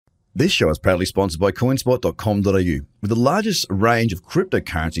This show is proudly sponsored by coinspot.com.au, with the largest range of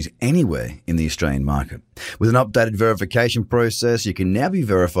cryptocurrencies anywhere in the Australian market. With an updated verification process, you can now be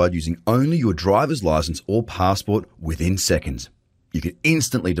verified using only your driver's license or passport within seconds. You can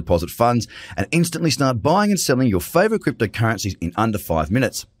instantly deposit funds and instantly start buying and selling your favorite cryptocurrencies in under 5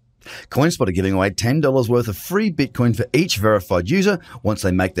 minutes. CoinSpot are giving away $10 worth of free Bitcoin for each verified user once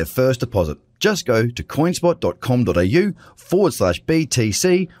they make their first deposit. Just go to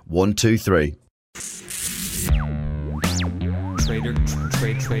coinspot.com.au/BTC123. Trader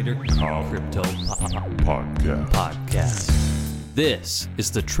Crypto Podcast. This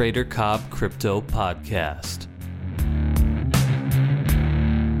is the Trader Cobb Crypto Podcast.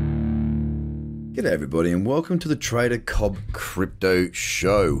 G'day everybody and welcome to the Trader Cobb Crypto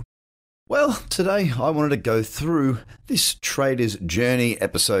Show. Well, today I wanted to go through this Trader's Journey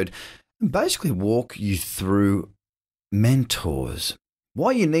episode and basically walk you through mentors,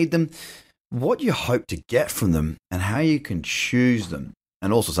 why you need them, what you hope to get from them, and how you can choose them,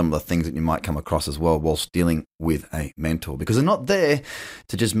 and also some of the things that you might come across as well whilst dealing with a mentor, because they're not there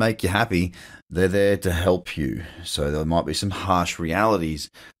to just make you happy, they're there to help you. So there might be some harsh realities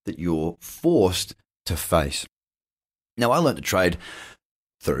that you're forced to face. Now, I learned to trade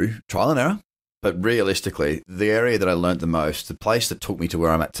through trial and error, but realistically, the area that I learned the most, the place that took me to where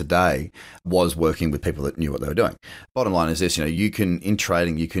I'm at today, was working with people that knew what they were doing. Bottom line is this: you can in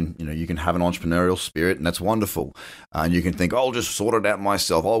trading, you can have an entrepreneurial spirit, and that's wonderful. And you can think, I'll just sort it out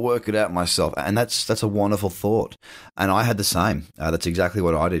myself, I'll work it out myself, and that's a wonderful thought. And I had the same. That's exactly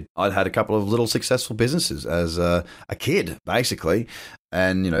what I did. I'd had a couple of little successful businesses as a kid, basically,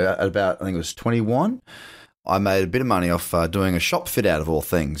 and at about, I think it was 21. I made a bit of money off doing a shop fit out of all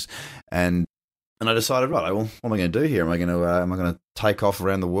things, and I decided, right, well, what am I going to do here? Am I going to take off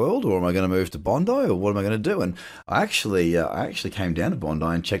around the world, or am I going to move to Bondi, or what am I going to do? And I actually came down to Bondi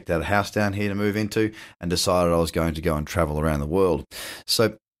and checked out a house down here to move into, and decided I was going to go and travel around the world.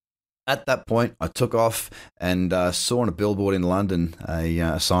 So at that point, I took off and saw on a billboard in London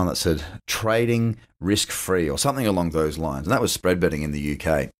a sign that said "Trading Risk-Free" or something along those lines, and that was spread betting in the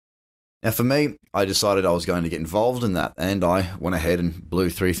UK. Now, for me, I decided I was going to get involved in that, and I went ahead and blew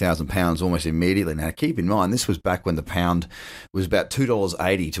 £3,000 almost immediately. Now, keep in mind, this was back when the pound was about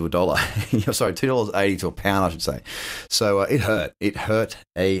 $2.80 to a dollar. Sorry, $2.80 to a pound, I should say. So it hurt. It hurt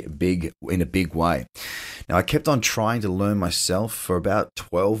in a big way. Now, I kept on trying to learn myself for about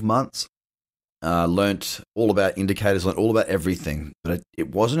 12 months. Learnt all about indicators, learnt all about everything. But it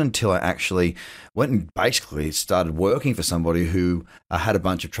wasn't until I actually went and basically started working for somebody who had a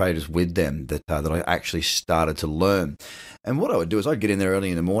bunch of traders with them that I actually started to learn. And what I would do is I'd get in there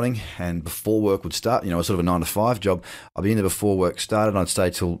early in the morning, and before work would start, sort of a 9 to 5 job. I'd be in there before work started, and I'd stay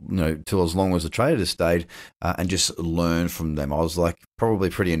till as long as the traders stayed, and just learn from them. I was like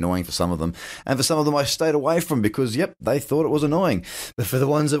probably pretty annoying for some of them, and for some of them I stayed away from because, they thought it was annoying. But for the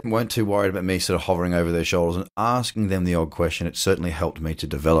ones that weren't too worried about me sort of hovering over their shoulders and asking them the odd question, it certainly helped me to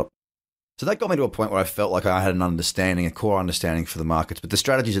develop. So that got me to a point where I felt like I had an understanding, a core understanding for the markets, but the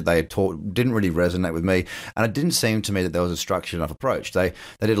strategies that they had taught didn't really resonate with me, and it didn't seem to me that there was a structured enough approach. They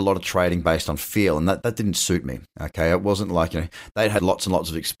did a lot of trading based on feel, and that didn't suit me. Okay, it wasn't like they'd had lots and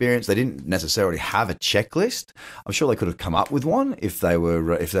lots of experience. They didn't necessarily have a checklist. I'm sure they could have come up with one if they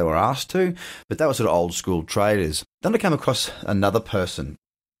were asked to, but that was sort of old school traders. Then I came across another person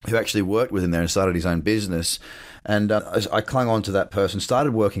who actually worked with him there and started his own business. And I clung on to that person,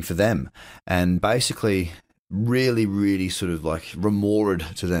 started working for them, and basically really, really sort of like remored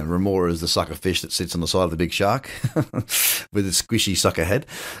to them. Remora is the sucker fish that sits on the side of the big shark with a squishy sucker head.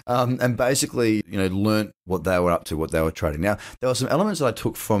 And basically, learnt what they were up to, what they were trading. Now, there were some elements that I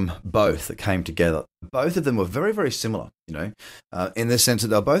took from both that came together. Both of them were very, very similar, in the sense that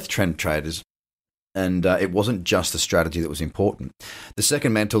they were both trend traders. And it wasn't just the strategy that was important. The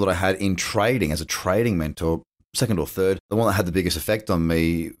second mentor that I had in trading, as a trading mentor, second or third, the one that had the biggest effect on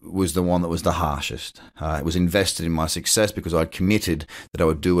me was the one that was the harshest. It was invested in my success because I'd committed that I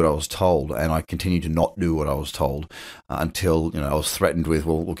would do what I was told, and I continued to not do what I was told until I was threatened with,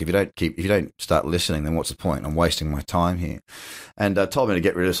 well, look, if you don't start listening, then what's the point? I'm wasting my time here. And told me to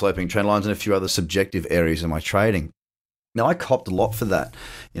get rid of sloping trend lines and a few other subjective areas in my trading. Now, I copped a lot for that.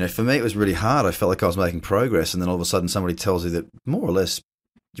 For me, it was really hard. I felt like I was making progress, and then all of a sudden somebody tells you that more or less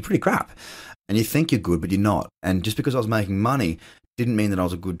you're pretty crap. And you think you're good, but you're not. And just because I was making money didn't mean that I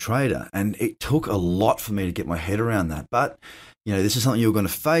was a good trader. And it took a lot for me to get my head around that. But, this is something you're going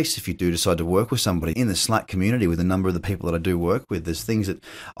to face if you do decide to work with somebody. In the Slack community, with a number of the people that I do work with, there's things that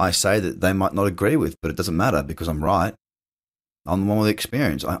I say that they might not agree with, but it doesn't matter because I'm right. I'm the one with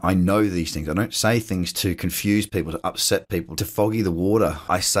experience. I know these things. I don't say things to confuse people, to upset people, to foggy the water.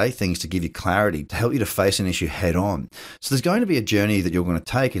 I say things to give you clarity, to help you to face an issue head on. So there's going to be a journey that you're going to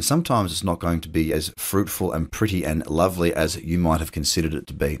take, and sometimes it's not going to be as fruitful and pretty and lovely as you might have considered it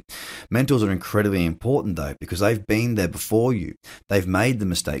to be. Mentors are incredibly important though, because they've been there before you. They've made the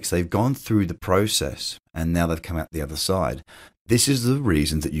mistakes. They've gone through the process, and now they've come out the other side. This is the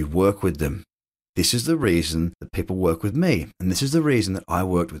reason that you work with them. This is the reason that people work with me. And this is the reason that I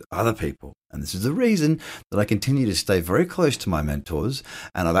worked with other people. And this is the reason that I continue to stay very close to my mentors.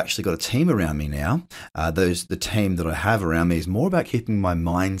 And I've actually got a team around me now. The team that I have around me is more about keeping my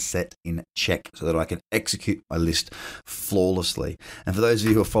mindset in check so that I can execute my list flawlessly. And for those of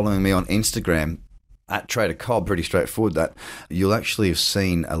you who are following me on Instagram, at Trader Cobb, pretty straightforward, that you'll actually have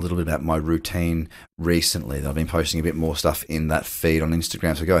seen a little bit about my routine recently. I've been posting a bit more stuff in that feed on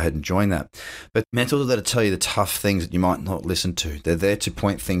Instagram, so go ahead and join that. But mentors are there to tell you the tough things that you might not listen to. They're there to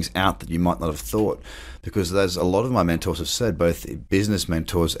point things out that you might not have thought, because there's a lot of my mentors have said, both business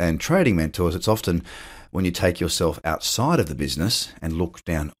mentors and trading mentors, it's often when you take yourself outside of the business and look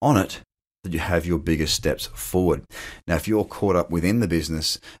down on it, that you have your biggest steps forward. Now, if you're caught up within the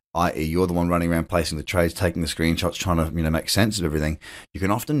business, i.e. you're the one running around placing the trades, taking the screenshots, trying to make sense of everything, you can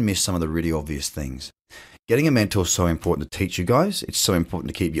often miss some of the really obvious things. Getting a mentor is so important to teach you guys. It's so important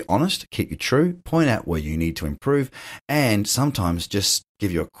to keep you honest, keep you true, point out where you need to improve, and sometimes just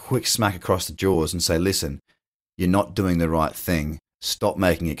give you a quick smack across the jaws and say, listen, you're not doing the right thing. Stop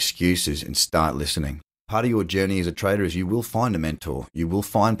making excuses and start listening. Part of your journey as a trader is you will find a mentor. You will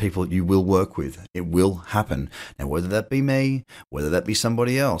find people you will work with. It will happen. Now, whether that be me, whether that be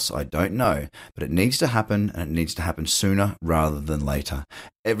somebody else, I don't know. But it needs to happen, and it needs to happen sooner rather than later.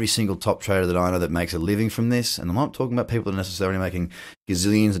 Every single top trader that I know that makes a living from this, and I'm not talking about people that are necessarily making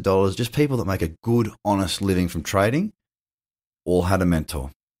gazillions of dollars, just people that make a good, honest living from trading, all had a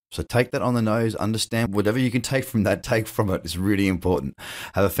mentor. So take that on the nose, understand whatever you can take from that, take from it. It's really important.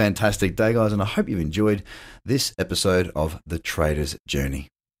 Have a fantastic day, guys, and I hope you've enjoyed this episode of The Trader's Journey.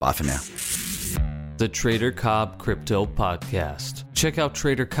 Bye for now. The Trader Cobb Crypto Podcast. Check out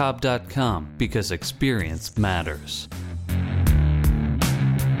TraderCobb.com because experience matters.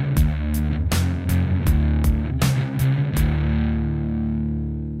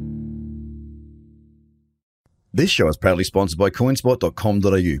 This show is proudly sponsored by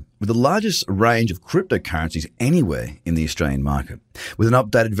Coinspot.com.au, with the largest range of cryptocurrencies anywhere in the Australian market. With an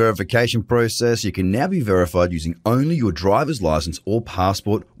updated verification process, you can now be verified using only your driver's license or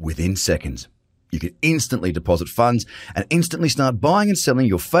passport within seconds. You can instantly deposit funds and instantly start buying and selling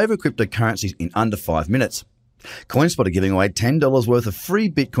your favorite cryptocurrencies in under 5 minutes. Coinspot are giving away $10 worth of free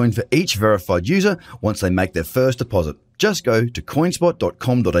Bitcoin for each verified user once they make their first deposit. Just go to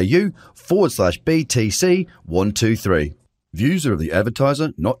coinspot.com.au/BTC123. Views are of the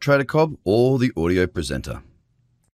advertiser, not Trader Cobb or the audio presenter.